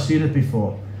 He'd never seen it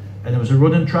before. And there was a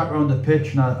running track around the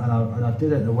pitch, and I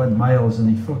did it, and it went miles, and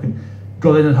he fucking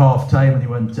got in at half time, and he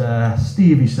went,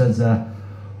 Steve, he says,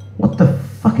 what the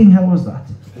fucking hell was that?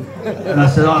 And I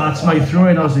said, oh, that's my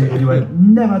throwing, Aussie. And he went,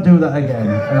 never do that again.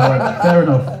 And I went, fair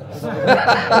enough.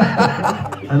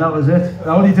 And that was it.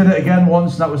 I only did it again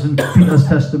once, and that was in Peter's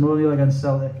testimonial against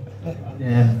Celtic.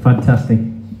 Yeah, fantastic.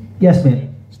 Yes, mate.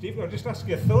 Stephen, I'll just ask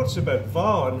your thoughts about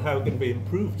VAR and how it can be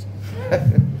improved.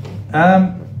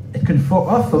 It can fuck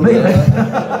off for me.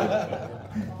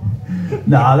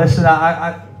 Nah, listen,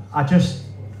 I just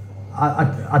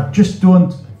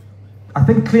don't. I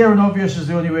think clear and obvious is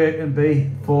the only way it can be,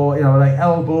 for, you know, like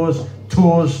elbows,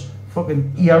 toes,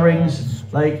 fucking earrings,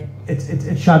 like it's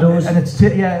shadows, and it's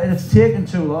taken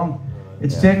too long.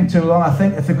 It's taken too long. I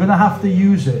think if they're gonna have to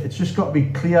use it, it's just got to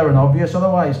be clear and obvious.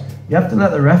 Otherwise, you have to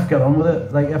let the ref get on with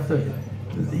it. Like you have to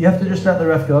just let the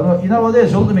ref get on with it. You know what it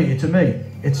is ultimately to me?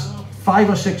 It's 5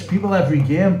 or 6 people every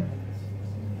game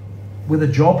with a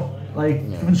job. Like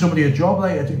giving somebody a job,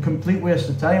 like it's a complete waste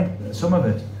of time. Some of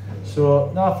it. So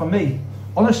no, for me,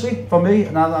 honestly,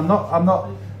 and I'm not.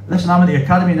 Listen, I'm in the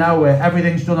academy now where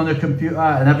everything's done on a computer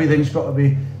and everything's got to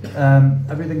be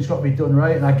done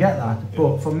right, and I get that.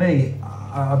 But for me,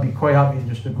 I'd be quite happy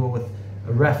just to go with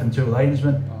a ref and 2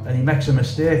 linesmen, and he makes a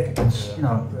mistake, and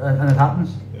it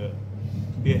happens. Yeah.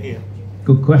 Here.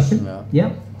 Good question.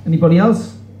 Yeah. Anybody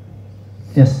else?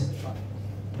 Yes.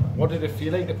 What did it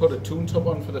feel like to put a tune top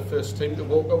on for the first time to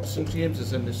walk out St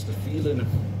James's, and just the feeling of?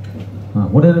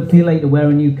 What did it feel like to wear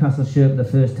a Newcastle shirt for the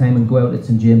first time and go out at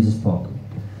St James's Park?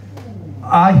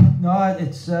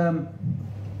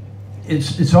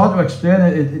 It's hard to explain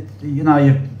it. You know,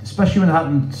 especially when it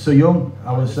happened so young.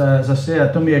 I was, as I say,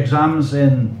 I'd done my exams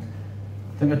in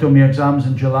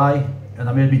July, and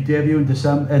I made my debut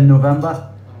in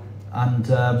November, and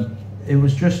it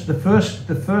was just the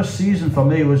first season for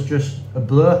me was just a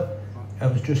blur.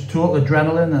 It was just total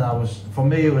adrenaline, and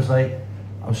it was like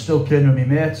I was still playing with my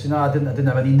mates. You know, I didn't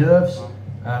have any nerves.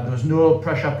 There was no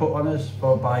pressure put on us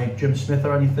by Jim Smith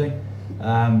or anything.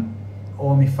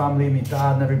 All my family, my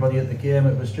dad, and everybody at the game.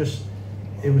 It was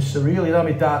surreal. You know,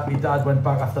 my dad went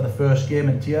back after the first game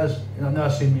in tears. You know, I've never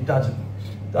seen my dad's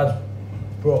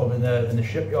brought him in the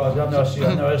shipyard. I've never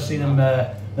seen him.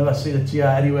 Never seen a tear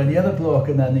anywhere near the bloke,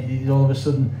 and then he all of a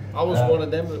sudden. I was one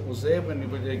of them that was there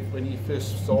when he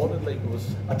first started. Like it was.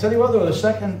 I tell you what though,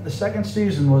 the second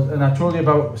season was, and I told you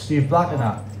about Steve Black and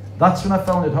that. That's when I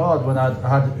found it hard, when I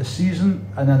had a season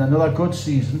and then another good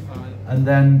season, and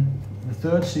then the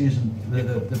third season,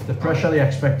 the pressure, the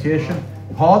expectation,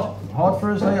 hard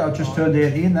for us. Like I just turned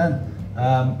 18 then.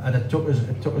 And it took us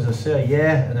I say a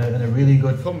year and a really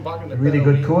good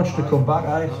coach to come back.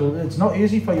 So it's not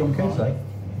easy for young kids, like.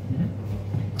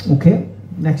 Okay,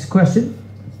 next question.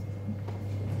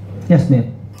 Yes, mate.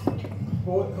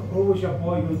 Who was your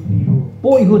boyhood hero?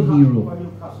 Boyhood hero.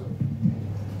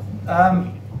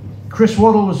 Chris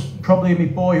Waddle was probably my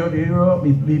boyhood hero.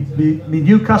 My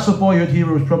Newcastle boyhood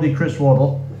hero was probably Chris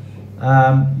Waddle.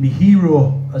 My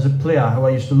hero as a player, who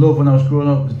I used to love when I was growing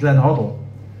up, was Glenn Hoddle.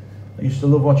 I used to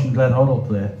love watching Glenn Hoddle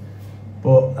play.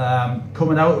 But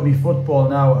coming out of me football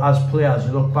now, as players,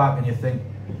 you look back and you think,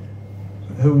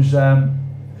 who's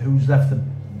left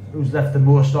the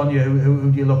most on you?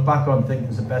 Who do you look back on thinking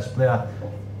is the best player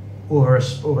over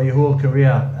your whole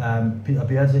career? Peter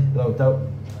Beardsley, without doubt.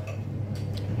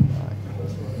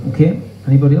 Okay,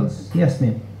 anybody else? Yes,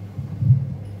 mate.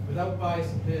 Without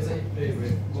bias and players that you play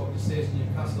with, what would you say is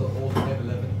Newcastle all-time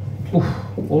 11? Oof,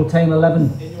 all-time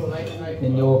 11 In your lifetime?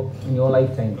 in your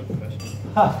lifetime.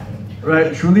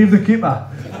 Right, should we leave the keeper?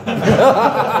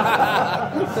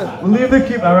 We'll leave the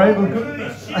keeper, right? We'll go.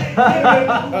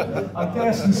 I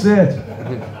guess and say it.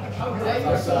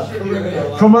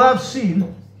 From what I've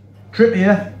seen,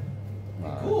 Trippier.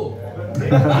 Cool.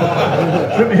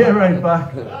 Trippier right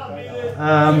back.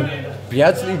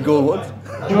 Beardsley goal what?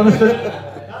 Jonathan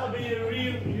That'll be a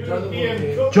real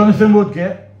European Cup. Jonathan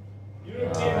Woodgate.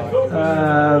 European Cup.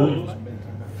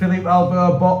 Philippe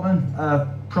Albert Botman.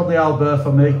 Probably Albert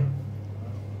for me.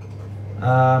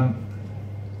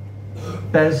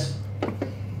 Bez.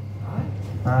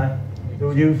 Aye. Who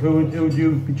would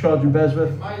you be charging Bez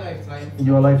with? In my lifetime, In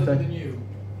your other lifetime? than you,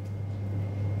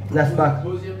 Left back.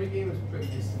 Jose Enrique was pretty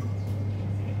decent.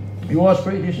 He was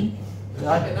pretty decent.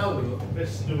 Like it now, though. The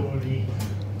story.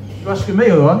 You're asking me,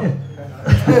 though, aren't you?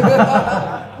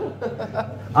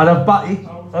 I'd have Batty.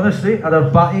 Honestly, I'd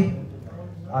have Batty.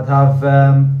 I'd have.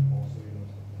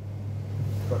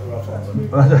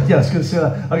 Yeah, I was going to say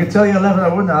that. I could tell you 11. I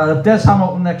wouldn't. I'd have Des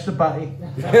Hamilton next to Batty.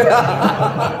 Yeah,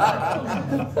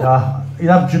 you'd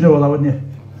have Ginola, wouldn't you?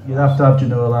 You'd have to have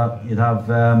Ginola.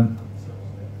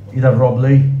 You'd have Rob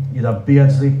Lee. You'd have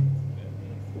Beardsley.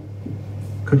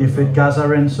 Could you fit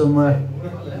Gaza in somewhere?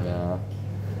 Yeah.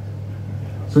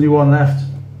 There's only one left.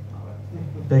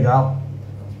 Big Al.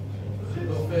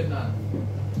 Lord Ferdinand.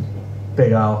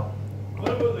 Big Al. What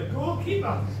about the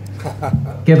goalkeeper?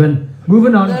 Given.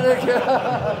 Moving on. That's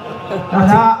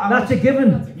a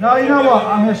given. No, you know what?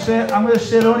 I'm gonna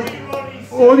say the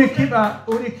only keeper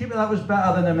that was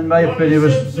better than him in my opinion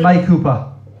was Mike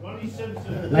Cooper. Ronnie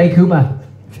Simpson. Mike Cooper.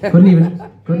 Couldn't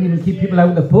even keep people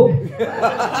out the pub.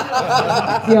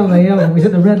 Yeah, he was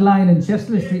at the Red Lion in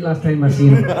Chester Street last time I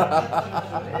seen him.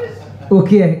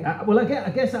 Okay, well I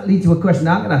guess that leads to a question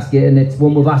I can ask you, and it's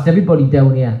one we've asked everybody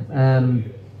down here.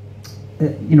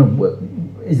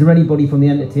 Is there anybody from the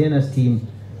entertainers team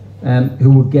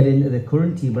who would get into the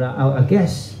current team? But I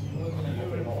guess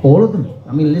all of them.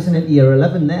 I mean, listening to your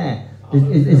 11 there,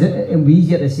 is it would be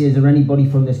easier to say, is there anybody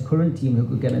from this current team who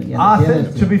could get into the entertainers I think,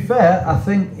 team? to be fair, I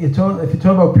think if you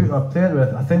talk about people I've played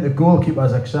with, I think the goalkeeper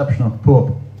is exceptional.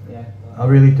 Pope. Yeah. I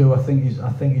really do. I think he's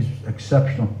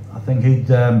exceptional. I think he'd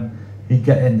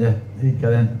get in.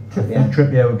 Trippier. I think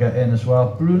Trippier would get in as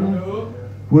well. Bruno.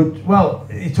 You're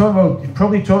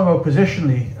probably talking about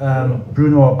positionally,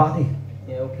 Bruno or Batty.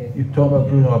 Yeah, okay. You're talking about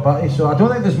Bruno or Batty, so I don't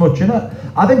think there's much in it.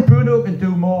 I think Bruno can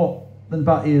do more than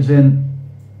Batty is in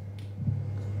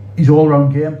his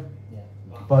all-round game. Yeah.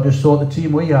 But I just thought the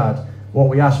team we had, what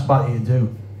we asked Batty to do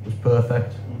was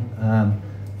perfect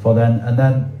for then. And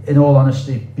then, in all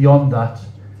honesty, beyond that,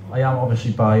 I am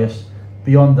obviously biased.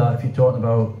 Beyond that, if you're talking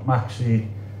about Maxi,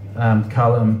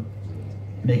 Callum,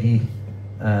 Miggy,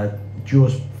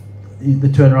 Joe's, the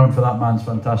turnaround for that man's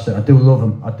fantastic. I do love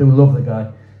him. I do love the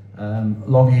guy.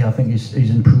 Longy, I think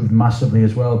he's improved massively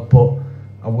as well. But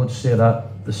I would say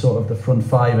that the sort of the front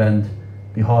five end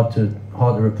be hard to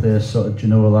replace. Sort of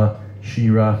Ginola,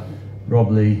 Shearer,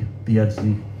 Rob Lee,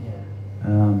 Beardsley.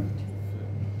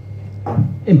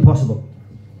 Impossible.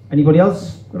 Anybody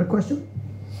else got a question?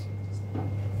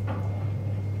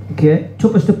 Okay,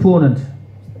 toughest opponent.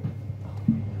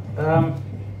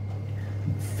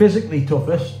 Physically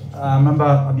toughest. I remember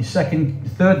on my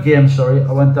third game,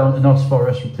 I went down to Notts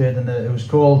Forest. We played in it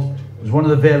was one of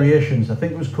the variations. I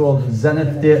think it was called the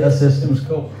Zenith Data Systems.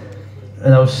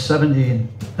 And I was 17.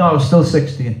 No, I was still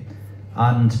 16.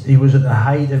 And he was at the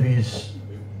height of his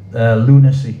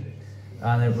lunacy.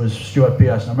 And it was Stuart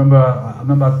Pearce. I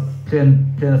remember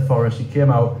playing at Forest. He came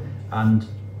out and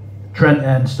Trent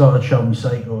End started shouting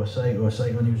psycho, psycho,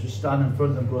 psycho, and he was just standing in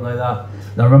front of them going like that.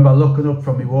 And I remember looking up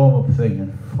from my warm-up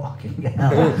thinking, fucking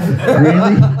hell,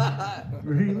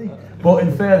 really? But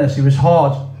in fairness, he was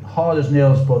hard as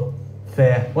nails, but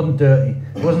fair, wasn't dirty.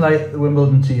 It wasn't like the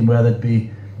Wimbledon team where they'd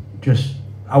be just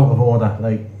out of order.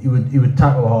 Like he would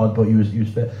tackle hard, but he was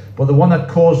fair. But the one that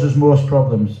caused us most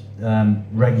problems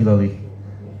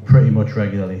pretty much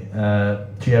regularly,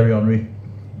 Thierry Henry.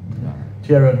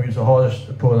 Thierry Henry was the hardest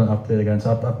opponent I've played against.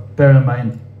 Bearing in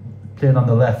mind, playing on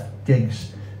the left,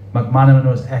 Giggs, McManaman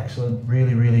was excellent,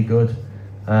 really, really good.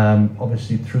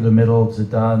 Obviously through the middle,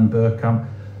 Zidane, Bergkamp.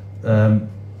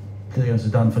 Played against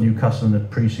Zidane for Newcastle in the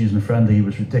pre-season friendly, he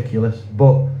was ridiculous.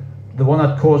 But the one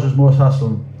that causes most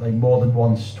hassle, like more than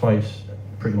once, twice,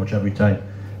 pretty much every time,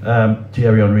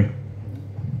 Thierry Henry.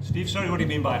 Steve, sorry, what do you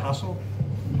mean by hassle?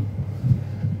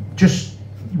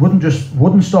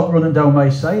 Wouldn't stop running down my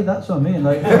side. That's what I mean.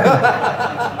 Like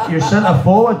your centre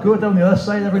forward, go down the other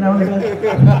side every now and again.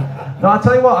 No, I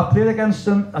tell you what, I played against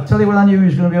him. I tell you when I knew he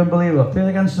was going to be unbelievable. I played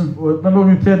against him. Remember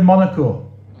when we played Monaco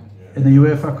in the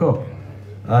UEFA Cup,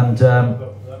 and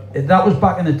that was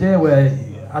back in the day where,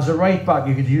 as a right back,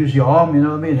 you could use your arm. You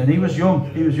know what I mean? And he was young.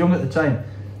 He was young at the time.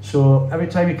 So every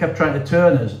time he kept trying to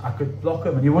turn us, I could block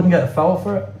him, and he wouldn't get a foul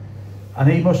for it. And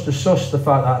he must have sussed the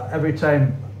fact that every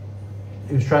time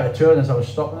he was trying to turn us, I was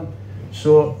stopping him.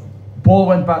 So ball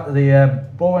went back to the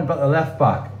left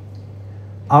back.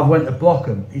 I went to block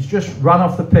him. He's just ran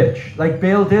off the pitch like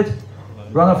Bale did.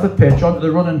 Ran off the pitch onto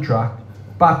the running track,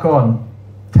 back on,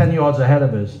 10 yards ahead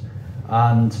of us,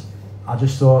 and I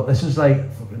just thought, this is like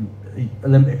fucking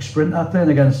Olympic sprinter playing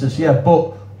against us. Yeah,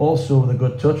 but also with a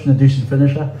good touch and a decent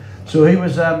finisher. So he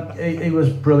was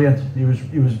brilliant. He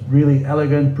was really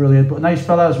elegant, brilliant, but a nice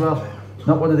fella as well.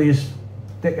 Not one of these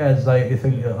dickheads like you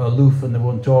think are aloof and they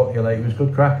won't talk to you. Like, he was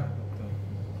good crack.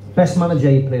 Best manager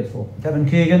you played for? Kevin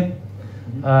Keegan.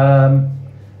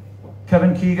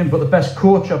 Kevin Keegan, but the best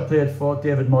coach I played for,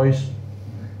 David Moyes.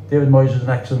 David Moyes is an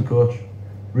excellent coach.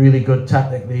 Really good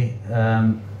tactically,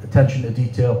 attention to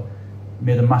detail.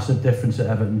 Made a massive difference at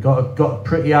Everton. Got a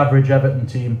pretty average Everton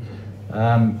team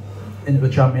into the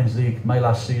Champions League my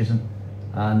last season,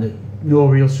 and no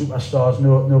real superstars,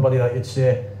 nobody that you'd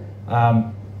say.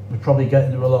 We probably get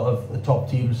into a lot of the top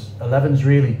teams' 11s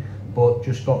really, but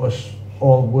just got us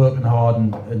all working hard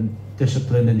and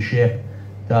disciplined and shape.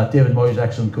 David Moyes,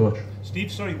 excellent coach.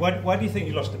 Steve, sorry, why do you think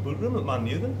you lost the boot room at Man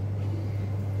U then?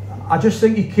 I just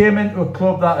think he came into a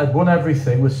club that had won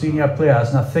everything with senior players,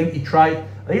 and I think he tried.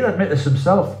 He'll admit this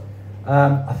himself.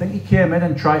 I think he came in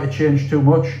and tried to change too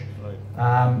much,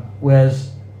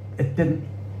 whereas it didn't.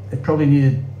 It probably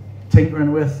needed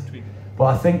tinkering with. But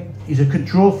I think he's a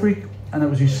control freak, and it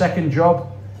was his second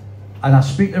job. And I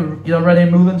speak to René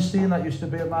Moulenstein, that used to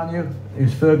be at Man U. He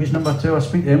was Fergie's number 2. I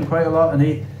speak to him quite a lot,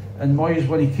 and Moyes,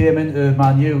 when he came into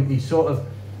Man U,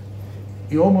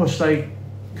 he almost like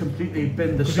completely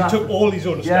binned the staff. He took all his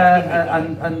own stuff. Yeah,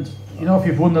 and you know, if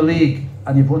you've won the league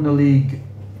and you've won the league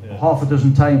half a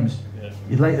dozen times,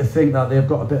 you'd like to think that they've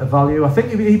got a bit of value. I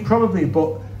think he probably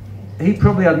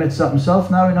admits that himself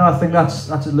now. You know, I think that's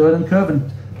a learning curve,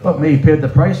 and but me, he paid the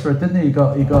price for it, didn't he?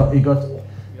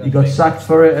 He got sacked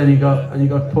for it, and he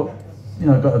got put,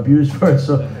 got abused for it.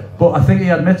 So, but I think he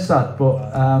admits that.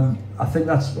 But I think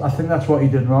that's what he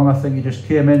did wrong. I think he just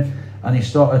came in and he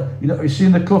started. You've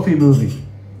seen the Cloughie movie.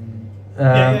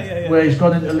 Where he's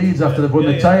gone into Leeds after they've won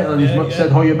the title, and he's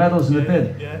said, "How your medals in the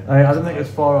bin." I don't think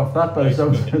it's far off that, but it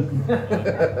sounds.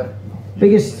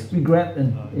 Biggest regret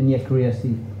in your career,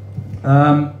 Steve?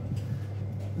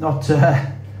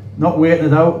 Not waiting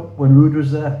it out when Ruud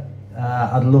was there.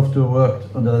 I'd love to have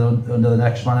worked under the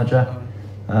next manager.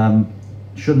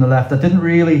 Shouldn't have left. I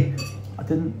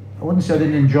wouldn't say I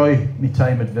didn't enjoy my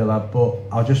time at Villa, but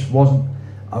I just wasn't.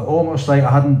 Almost like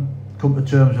I hadn't come to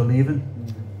terms with leaving,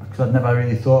 because I'd never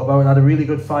really thought about it. I had a really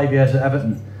good 5 years at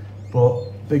Everton,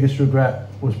 but biggest regret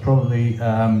was probably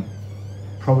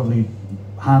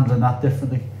handling that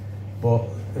differently. But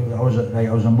I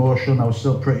was emotional. I was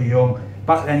still pretty young.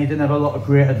 Back then, you didn't have a lot of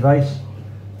great advice.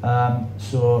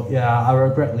 So yeah, I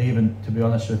regret leaving, to be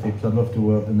honest with you, because I'd love to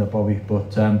work in the Bobby.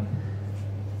 But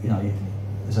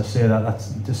as I say, that's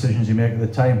decisions you make at the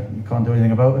time. You can't do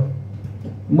anything about it.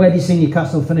 Where do you see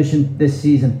Newcastle finishing this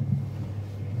season?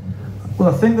 Well,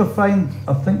 I think they'll find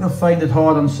it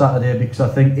hard on Saturday, because I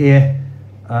think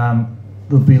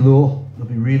they'll be low. They'll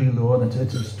be really low, and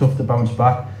it's tough to bounce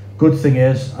back. Good thing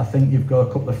is, I think you've got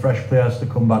a couple of fresh players to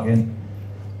come back in.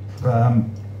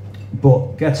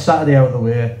 But get Saturday out of the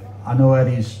way. I know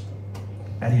Eddie's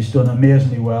done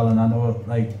amazingly well, and I know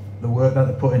like the work that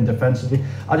they put in defensively.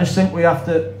 I just think we have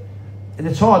to, and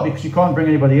it's hard because you can't bring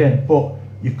anybody in, but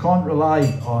you can't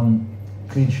rely on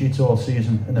clean sheets all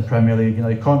season in the Premier League.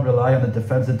 You can't rely on the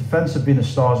defence. The defence have been the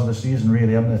stars of the season,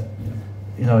 really, haven't they?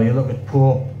 You look at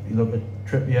Pope, you look at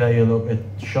Trippier, you look at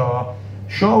Shaw.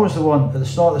 Shaw was the one at the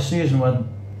start of the season when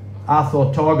I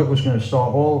thought Target was going to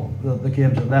start all the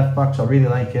games at left back, so I really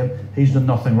like him. He's done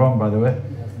nothing wrong, by the way.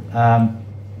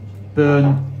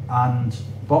 Byrne and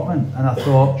Botman, and I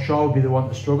thought Shaw would be the one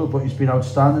to struggle, but he's been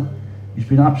outstanding. He's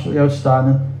been absolutely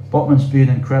outstanding. Botman's been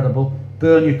incredible.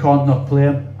 Byrne, you can't not play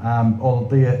him,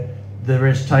 albeit there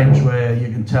is times where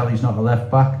you can tell he's not a left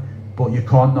back, but you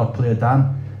can't not play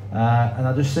Dan. And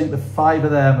I just think the 5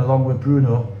 of them, along with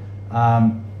Bruno,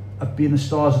 have been the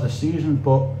stars of the season.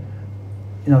 But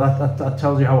you know that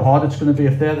tells you how hard it's going to be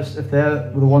if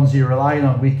they're the ones you're relying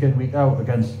on week in, week out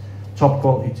against top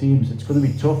quality teams. It's going to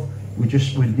be tough. We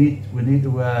need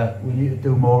to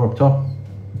do more up top.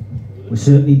 We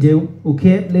certainly do.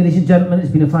 Okay, ladies and gentlemen,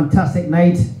 it's been a fantastic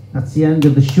night. That's the end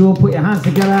of the show. Put your hands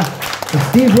together for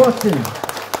Steve Watson.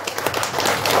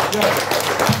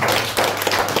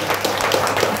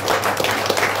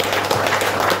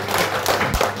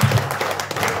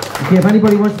 Okay, if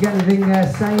anybody wants to get anything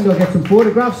signed or get some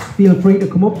photographs, feel free to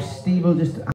come up. Steve will just